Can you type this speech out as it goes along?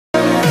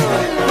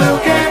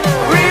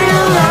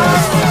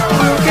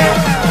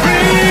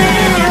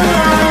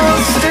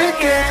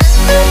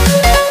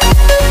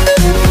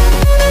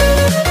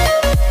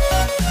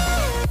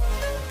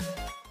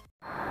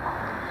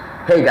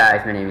Hey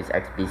guys, my name is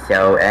XP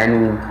Xiao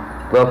and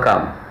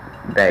welcome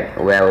back.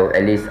 Well,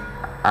 at least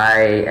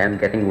I am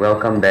getting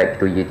welcome back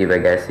to YouTube, I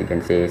guess you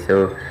can say.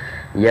 So,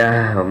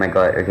 yeah, oh my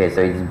god, okay,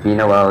 so it's been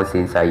a while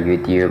since I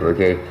YouTube,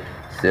 okay.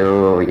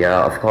 So,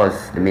 yeah, of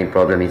course, the main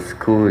problem is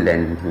school,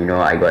 and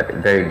I got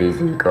very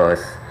lazy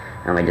because,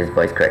 I just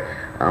voice crack.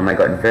 I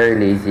got very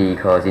lazy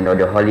because,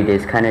 the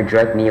holidays kind of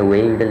dragged me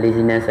away with the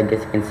laziness, I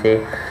guess you can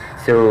say.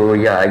 So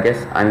yeah, I guess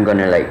I'm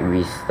gonna like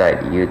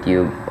restart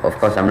YouTube. Of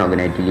course, I'm not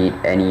gonna delete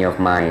any of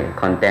my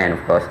content,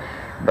 of course,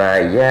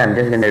 but yeah, I'm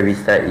just gonna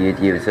restart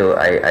YouTube. So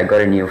I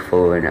got a new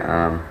phone.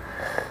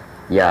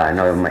 Yeah,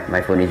 now my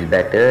phone is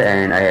better,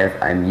 and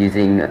I'm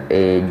using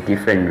a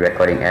different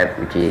recording app,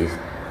 which is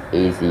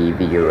AZ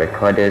Video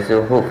Recorder.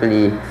 So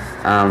hopefully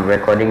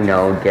recording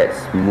now gets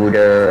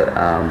smoother.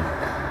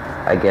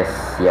 I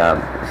guess, yeah,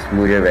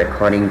 smoother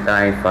recording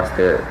time,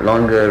 faster,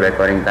 longer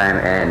recording time,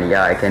 and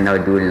yeah, I can now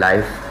do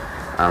live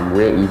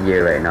way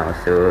easier right now.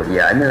 So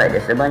yeah, I mean, like,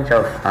 there's a bunch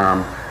of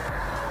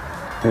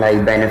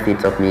like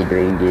benefits of me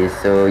doing this.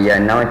 So yeah,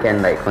 now I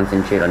can like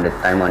concentrate on the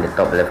time on the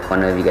top left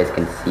corner, if you guys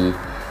can see.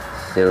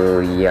 So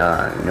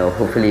yeah,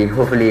 hopefully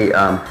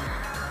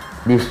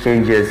these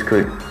changes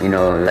could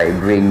like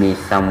bring me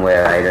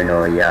somewhere. I don't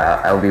know.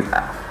 Yeah,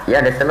 yeah,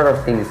 there's a lot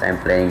of things I'm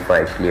planning for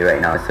actually right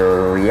now.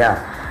 So yeah,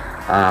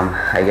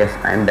 I guess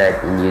I'm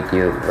back in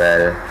YouTube.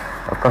 Well,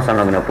 of course I'm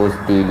not gonna post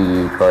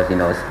daily because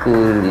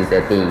school is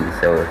a thing,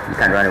 so you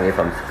can't run away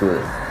from school.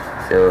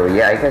 So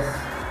yeah, I guess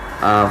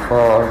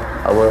for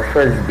our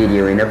first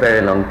video in a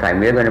very long time,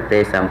 we're gonna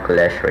play some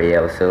Clash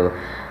Royale. So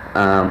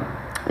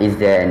is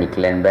there any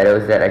clan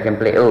battles that I can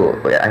play? Oh,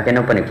 I can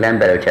open a clan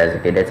battle chest.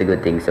 Okay, that's a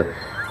good thing. So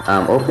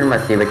open my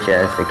silver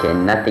chest. Okay,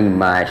 nothing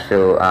much.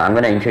 So I'm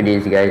gonna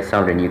introduce you guys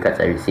some of the new cards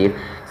I received.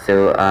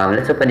 So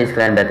let's open this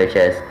clan battle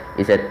chest.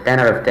 It's a 10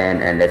 out of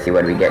 10, and let's see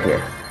what we get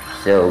here.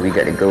 So we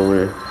got a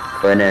gold,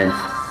 furnace,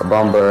 a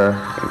bomber,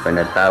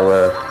 infinite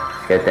tower,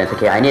 skeletons.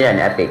 Okay, I need an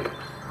epic.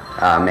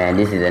 Ah man,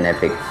 this is an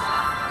epic.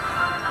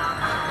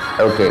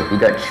 Okay, we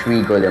got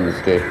 3 golems.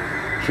 Okay,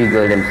 3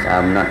 golems.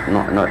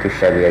 Not too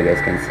shabby, I guess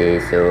can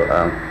say. So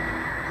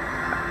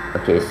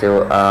okay,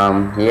 so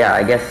yeah,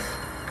 I guess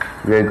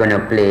we're gonna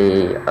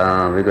play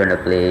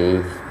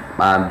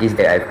this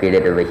deck I've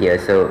created over here.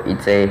 So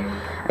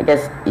I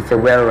guess it's a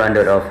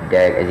well-rounded off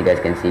deck. As you guys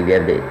can see, we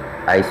have the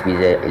Ice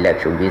Wizard,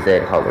 Electro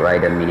Wizard, Hog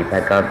Rider, Mini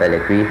P.E.K.K.A,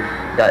 Valkyrie,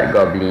 Dart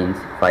Goblins,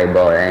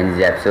 Fireball, and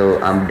Zap. So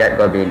Dart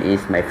Goblin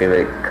is my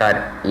favorite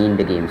card in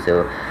the game.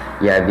 So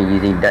yeah, I've been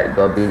using Dart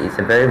Goblin. It's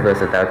a very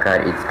versatile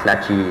card. It's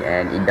clutchy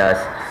and it does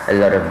a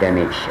lot of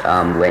damage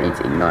when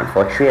it's ignored.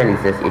 For 3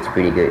 elixirs, it's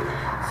pretty good.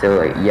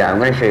 So yeah, I'm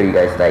gonna show you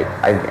guys, like,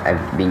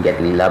 I've been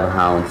getting Lava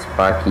Hound,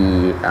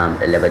 Sparky,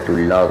 a level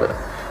 2 Log,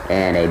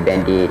 and a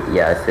Bandit.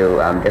 Yeah, so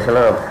there's a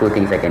lot of cool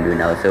things I can do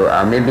now. So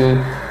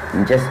maybe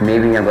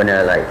I'm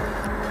gonna like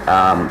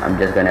I'm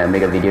just gonna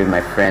make a video with my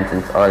friends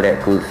and all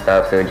that cool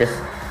stuff. So just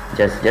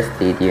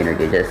stay tuned.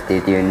 Okay, just stay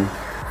tuned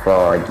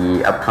for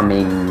the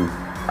upcoming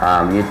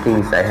new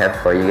things I have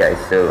for you guys.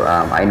 So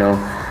I know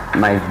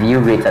my view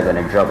rates are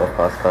gonna drop, of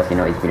course, because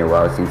it's been a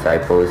while since I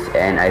post,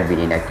 and I've been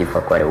inactive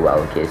for quite a while.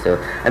 Okay,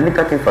 so I've been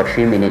talking for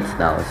 3 minutes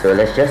now, so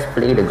let's just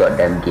play the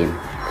goddamn game.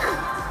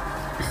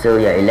 So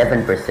yeah,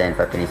 11%,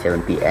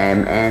 5:27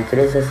 p.m. and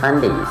today's a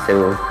Sunday.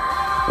 So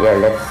yeah,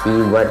 let's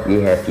see what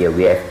we have here.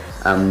 We have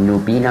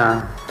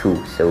Nubina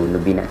 2. So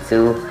Nubina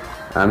 2,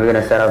 we're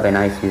gonna start off a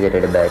nice wizard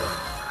at the back,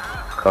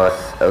 cause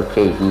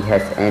okay, he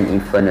has an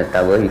Inferno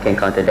Tower. You can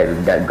counter that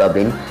with Dark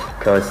Goblin,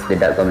 cause the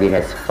Dark Goblin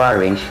has far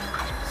range.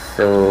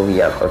 So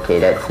yeah, okay,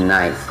 that's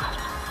nice.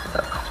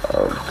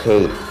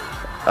 Okay,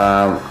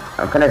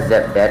 I'm gonna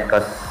zap that,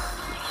 cause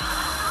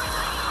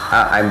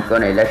I'm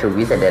gonna Electro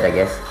Wizard that, I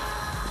guess.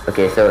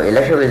 Okay, so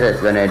Electro Wizard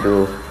is gonna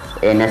do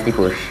a nasty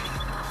push.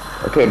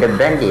 Okay, the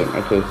Bandit.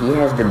 Okay, he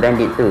has the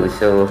Bandit too,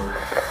 so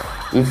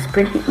it's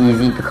pretty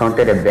easy to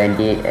counter the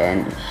Bandit,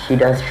 and she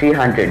does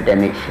 300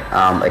 damage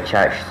a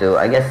charge. So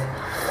I guess,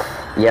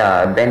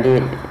 yeah,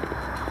 Bandit,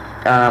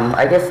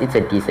 I guess it's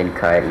a decent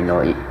card.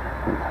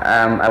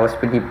 I was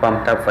pretty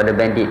pumped up for the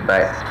Bandit,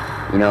 but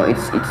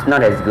it's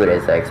not as good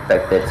as I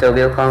expected. So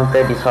we'll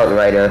counter this Hog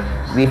Rider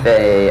with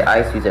a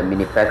Ice Wizard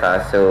Mini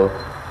P.E.K.K.A. So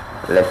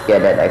let's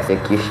get that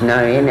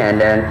Executioner in,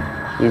 and then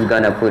he's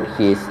gonna put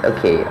his,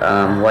 okay,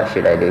 what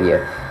should I do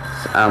here?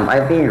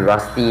 I've been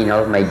rusty in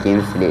all of my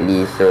games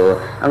lately, so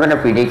I'm gonna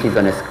predict he's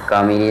gonna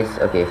scam me this.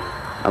 Okay,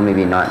 or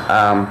maybe not.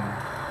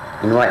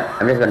 You know what,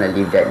 I'm just gonna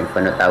leave that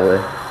Inferno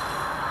Tower.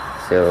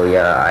 So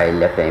yeah, I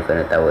left the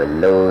Inferno Tower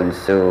alone.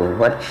 So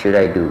what should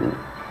I do?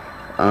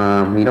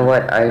 You know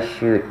what, I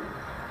should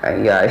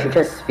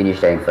just finish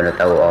the Inferno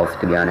Tower off,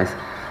 to be honest.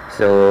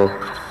 So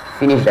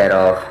finish that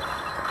off,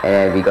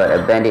 and we got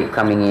a Bandit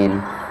coming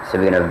in. So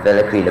we're gonna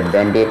Valkyrie the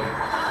Bandit,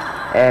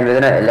 and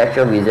we're gonna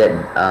Electro Wizard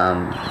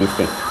this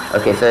thing.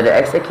 Okay, so the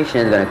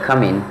Executioner is gonna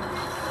come in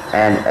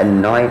and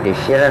annoy the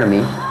shit out of me.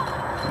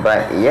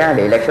 But yeah,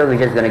 the Electro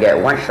Wizard is gonna get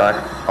 1 shot,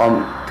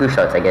 or 2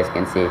 shots, I guess you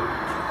can say.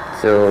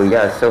 So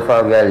yeah, so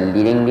far we are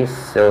leading this.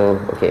 So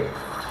okay,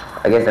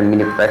 I guess the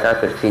Mini P.E.K.K.A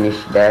could finish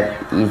that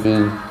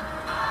easy.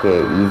 Okay,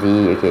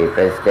 easy. Okay,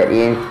 press that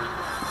in.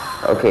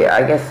 Okay,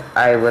 I guess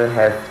I will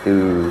have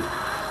to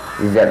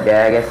zap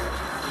there, I guess.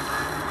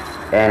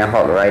 And a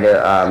Hawk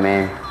Rider,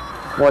 man,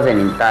 wasn't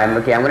in time.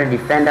 Okay, I'm gonna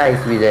defend the Ice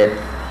Wizard,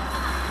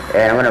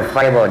 and I'm gonna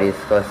fireball this,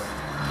 cause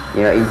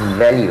you know it's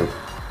value.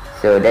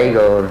 So there you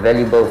go,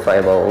 valuable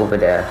fireball over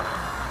there.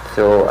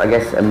 So I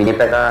guess a mini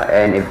P.E.K.K.A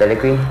and a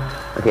Valkyrie.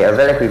 Okay, a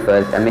Valkyrie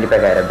first, a mini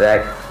P.E.K.K.A at the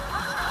back,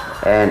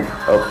 and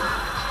oh,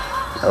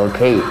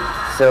 okay.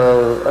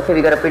 So okay,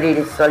 we got a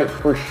pretty solid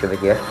push over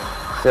here.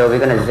 So we're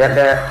gonna zap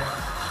that.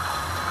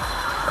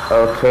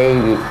 Okay,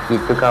 he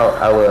took out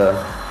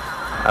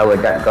our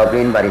Dark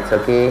Goblin, but it's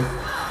okay.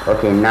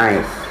 Okay,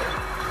 nice.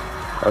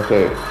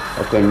 Okay,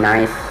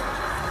 nice.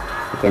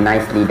 Okay,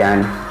 nicely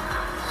done.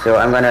 So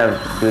I'm gonna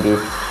do this.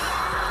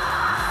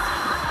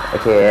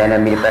 Okay, and a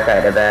mini P.E.K.K.A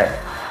at the back.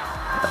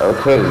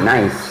 Okay,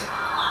 nice.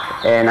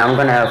 And I'm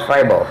gonna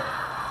fireball.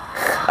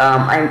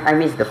 I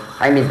missed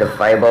the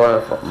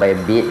fireball by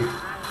a bit,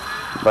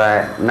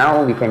 but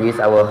now we can use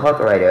our Hawk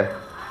Rider.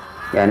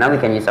 Yeah, now we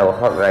can use our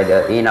Hawk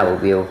Rider in our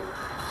wheel.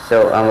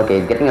 So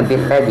okay, getting a bit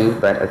laggy,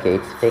 but okay,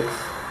 it's fixed.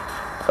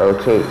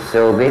 Okay,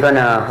 so we're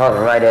gonna Hawk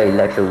Rider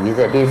Electro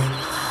Wizard this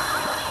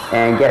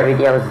and get rid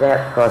of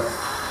Zap, cause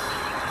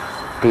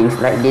things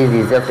like this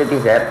deserve to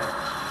be zapped.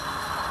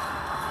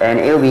 And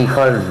it will be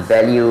called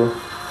value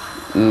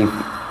if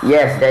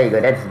yes, there you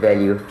go, that's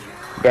value.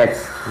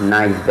 That's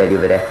nice value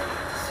over there.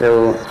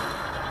 So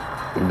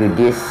do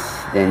this,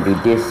 then do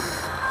this,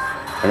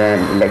 and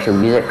then Electro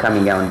Wizard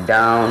coming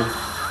down.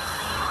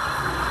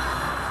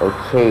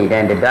 Okay,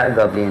 then the Dark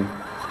Goblin.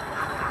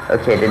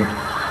 Okay, then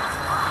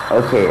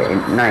okay,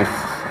 nice.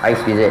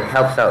 Ice Wizard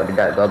helps out the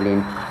Dark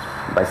Goblin,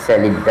 but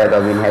sadly the Dark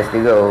Goblin has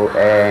to go,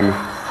 and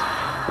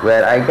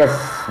well, I guess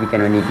we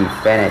can only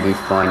defend at this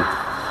point.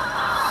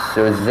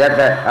 So zap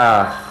that.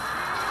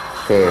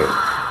 Okay.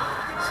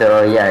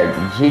 So yeah,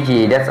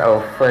 GG. That's our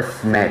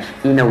first match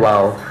in a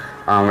while.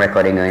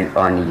 Recording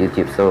on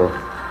YouTube. So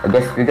I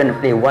guess we're gonna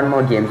play one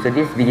more game. So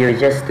this video is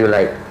just to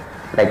like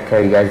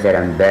tell you guys that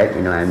I'm back.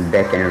 You know, I'm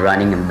back and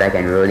running. I'm back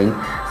and rolling.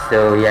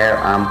 So yeah,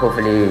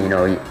 hopefully you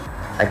know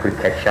I could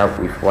catch up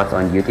with what's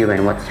on YouTube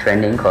and what's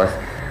trending. Cause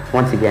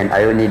once again,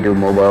 I only do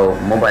mobile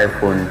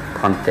phone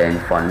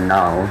content for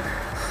now.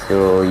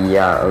 So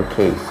yeah,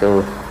 okay.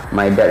 So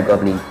my Dark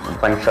Goblin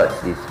one shots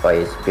this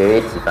Fire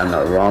Spirits, if I'm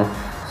not wrong.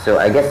 So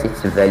I guess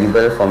it's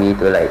valuable for me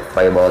to like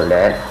fireball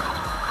that.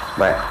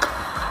 But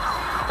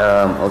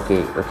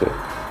okay.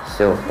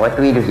 So what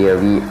do we do here?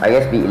 I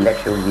guess we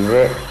Electro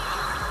Wizard.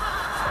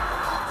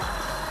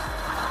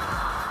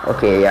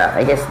 Okay, yeah,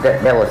 I guess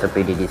that was a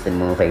pretty decent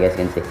move, I guess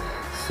you can say.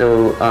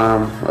 So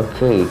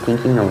okay,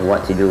 thinking of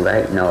what to do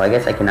right now. I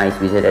guess I can Ice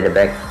Wizard at the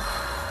back.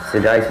 So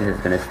the Ice Wizard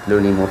is gonna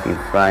slowly move in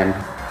front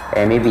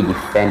and maybe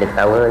defend the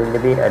tower a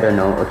little bit. I don't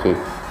know. Okay,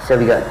 so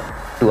we got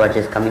two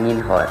archers coming in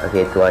hot.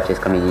 Okay, two archers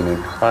coming in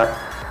hot.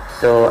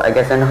 So I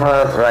guess an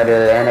Hawk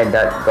Rider and a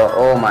Dark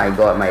oh my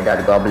god, my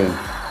Dark Goblin.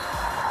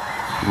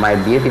 My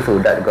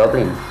beautiful Dark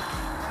Goblin.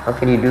 How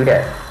can you do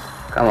that?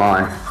 Come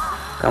on,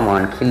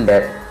 kill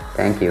that.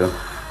 Thank you.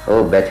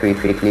 Oh, battery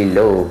critically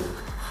low.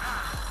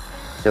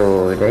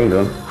 So there you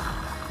go.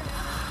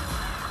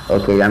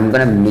 Okay, I'm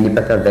gonna mini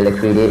P.E.K.K.A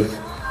Valkyrie this,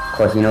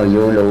 cause you know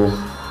YOLO.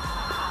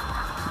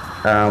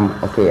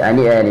 Okay, I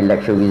need an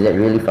Electro Wizard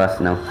really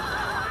fast now.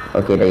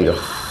 Okay, there you go.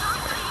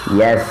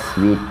 Yes,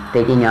 we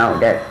taking out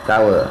that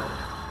tower.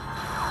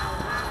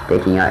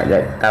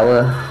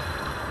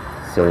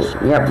 So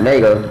yep, there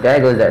you go. There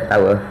goes that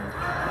tower.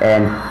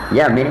 And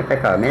yeah, mini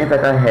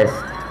P.E.K.K.A has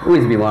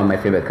always been one of my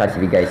favorite cards.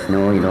 If you guys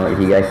know, you know, if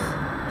you guys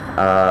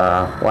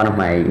one of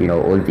my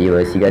old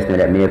viewers, you guys know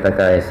that mini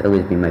P.E.K.K.A has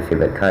always been my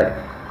favorite card.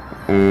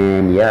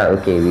 And yeah,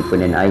 okay, we put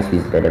an Ice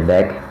Wizard at the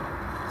back.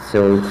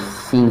 So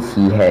since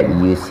he had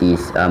used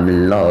his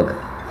log,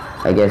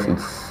 I guess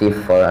it's safe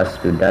for us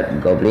to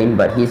Dark Goblin,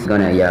 but he's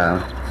gonna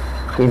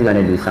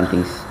do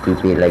something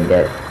stupid like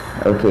that.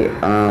 Okay,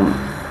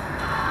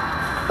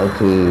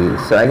 okay,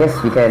 so I guess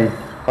we can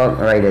Hawk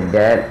Rider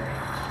that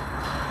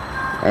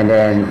and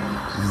then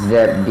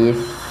zap this.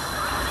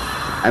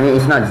 I mean,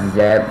 it's not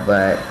zap,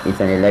 but it's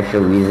an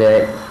Electro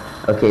Wizard.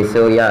 Okay,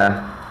 so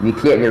yeah, we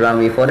cleared the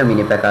runway for the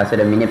mini P.E.K.K.A, so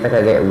the mini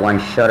P.E.K.K.A get one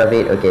shot of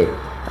it. Okay,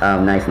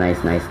 nice.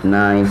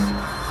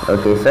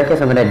 Okay, so I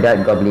guess I'm gonna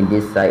Dark Goblin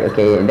this side.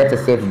 Okay, that's a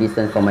safe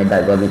distance for my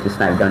Dark Goblin to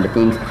snipe down the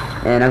things.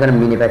 And I'm gonna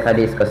mini P.E.K.K.A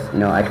this because you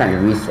know I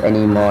can't risk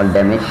any more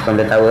damage from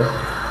the tower.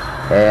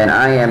 And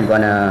I'm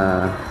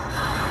gonna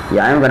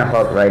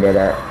Hawk Rider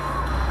that.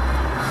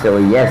 So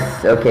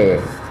yes, okay.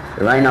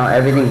 Right now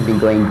everything's been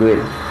going good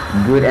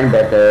and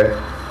better.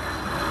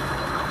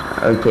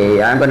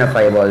 Okay, I'm gonna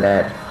fireball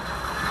that.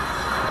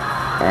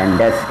 And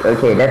that's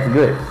okay, that's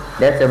good.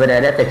 That's over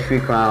there, that's a 3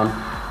 crown.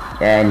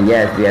 And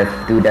yes, we have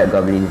 2 Dark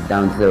Goblins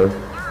down, so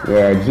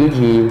yeah,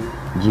 GG.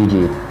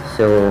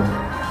 So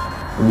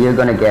we're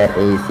gonna get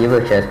a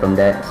silver chest from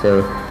that,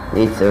 so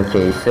it's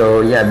okay.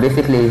 So yeah,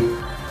 basically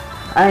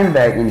I'm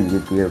back in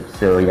YouTube.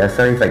 So yeah,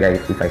 sorry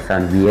if I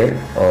sound weird,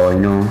 or you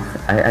know,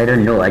 I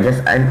don't know, I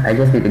just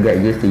need to get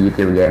used to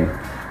YouTube again.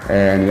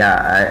 And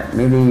yeah,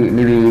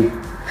 maybe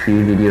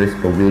 3 videos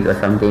per week or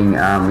something.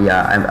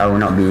 Yeah, I will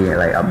not be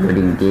like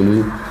uploading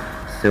daily.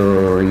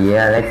 So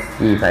yeah, let's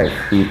see if I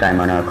have free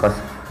time or not, cause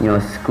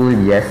school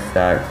just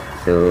starts.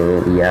 So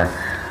yeah,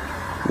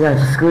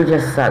 school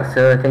just sucks.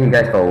 So thank you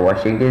guys for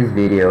watching this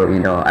video.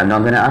 I'm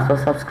not gonna ask for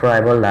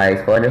subscribe or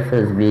likes for the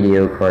first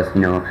video, cause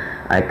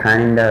I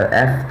kinda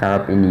effed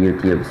up in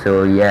YouTube.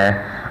 So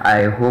yeah,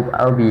 I hope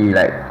I'll be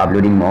like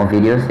uploading more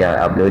videos.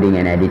 Yeah, uploading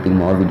and editing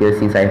more videos.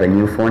 Since I have a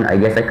new phone, I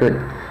guess I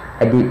could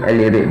edit a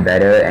little bit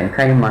better, and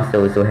kind of must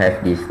also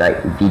have this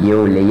like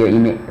video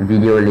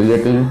layer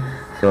thing.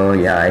 So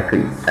yeah, I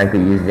could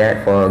use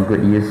that for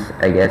good use,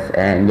 I guess.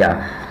 And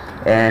yeah,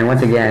 and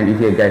once again, if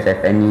you guys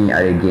have any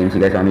other games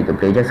you guys want me to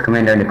play, just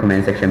comment down in the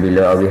comment section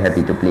below. I'll be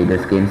happy to play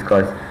those games,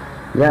 cause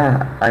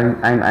yeah, I'm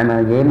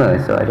a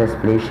gamer, so I just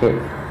play shit.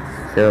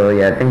 So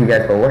yeah, thank you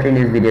guys for watching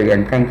this video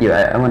again. Thank you.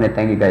 I want to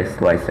thank you guys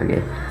twice.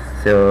 Okay,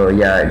 so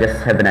yeah,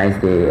 just have a nice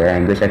day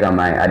and go check out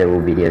my other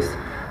videos.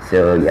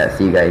 So yeah,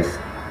 see you guys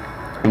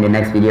in the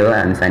next video.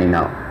 I'm signing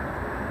out.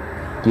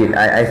 Dude,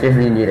 I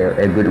seriously need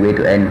a good way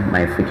to end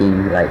my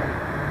freaking, like,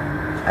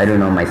 I don't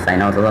know, my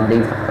sign out or something.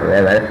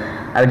 Well,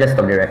 I'll just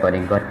stop the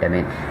recording. God damn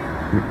it.